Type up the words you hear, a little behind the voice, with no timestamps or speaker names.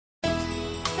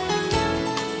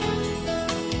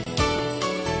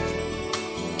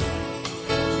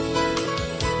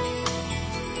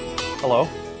Hello,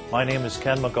 my name is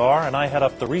Ken Megarr, and I head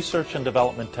up the Research and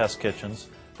Development Test Kitchens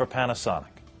for Panasonic.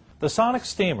 The Sonic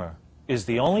Steamer is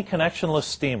the only connectionless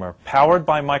steamer powered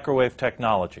by microwave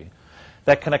technology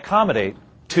that can accommodate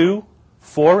two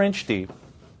 4-inch deep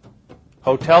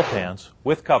hotel pans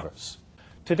with covers.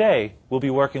 Today, we'll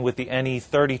be working with the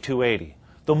NE3280,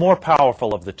 the more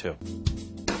powerful of the two.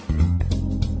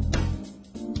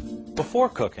 Before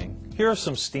cooking, here are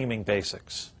some steaming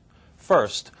basics.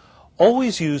 First,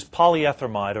 always use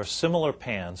polyethermite or similar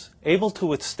pans able to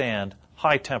withstand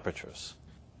high temperatures.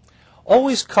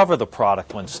 Always cover the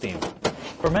product when steaming.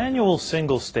 For manual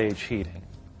single-stage heating,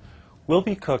 we'll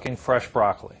be cooking fresh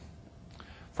broccoli.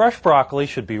 Fresh broccoli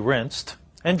should be rinsed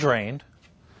and drained.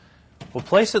 We'll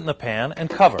place it in the pan and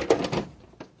cover.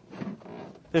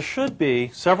 There should be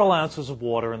several ounces of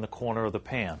water in the corner of the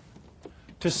pan.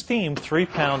 To steam 3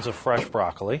 pounds of fresh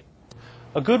broccoli,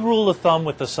 a good rule of thumb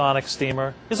with the Sonic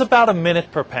steamer is about a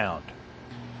minute per pound.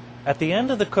 At the end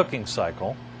of the cooking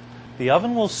cycle, the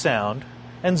oven will sound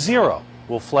and 0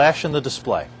 will flash in the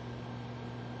display.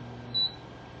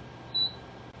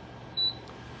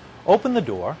 Open the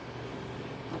door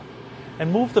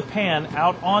and move the pan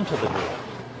out onto the door.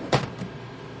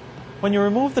 When you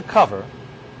remove the cover,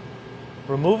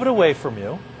 remove it away from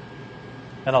you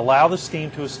and allow the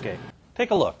steam to escape.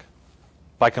 Take a look.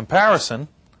 By comparison,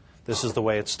 this is the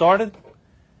way it started,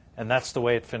 and that's the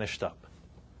way it finished up.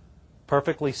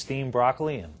 Perfectly steamed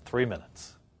broccoli in 3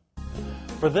 minutes.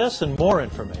 For this and more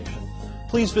information,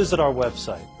 please visit our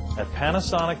website at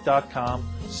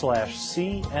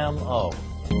panasonic.com/CMO.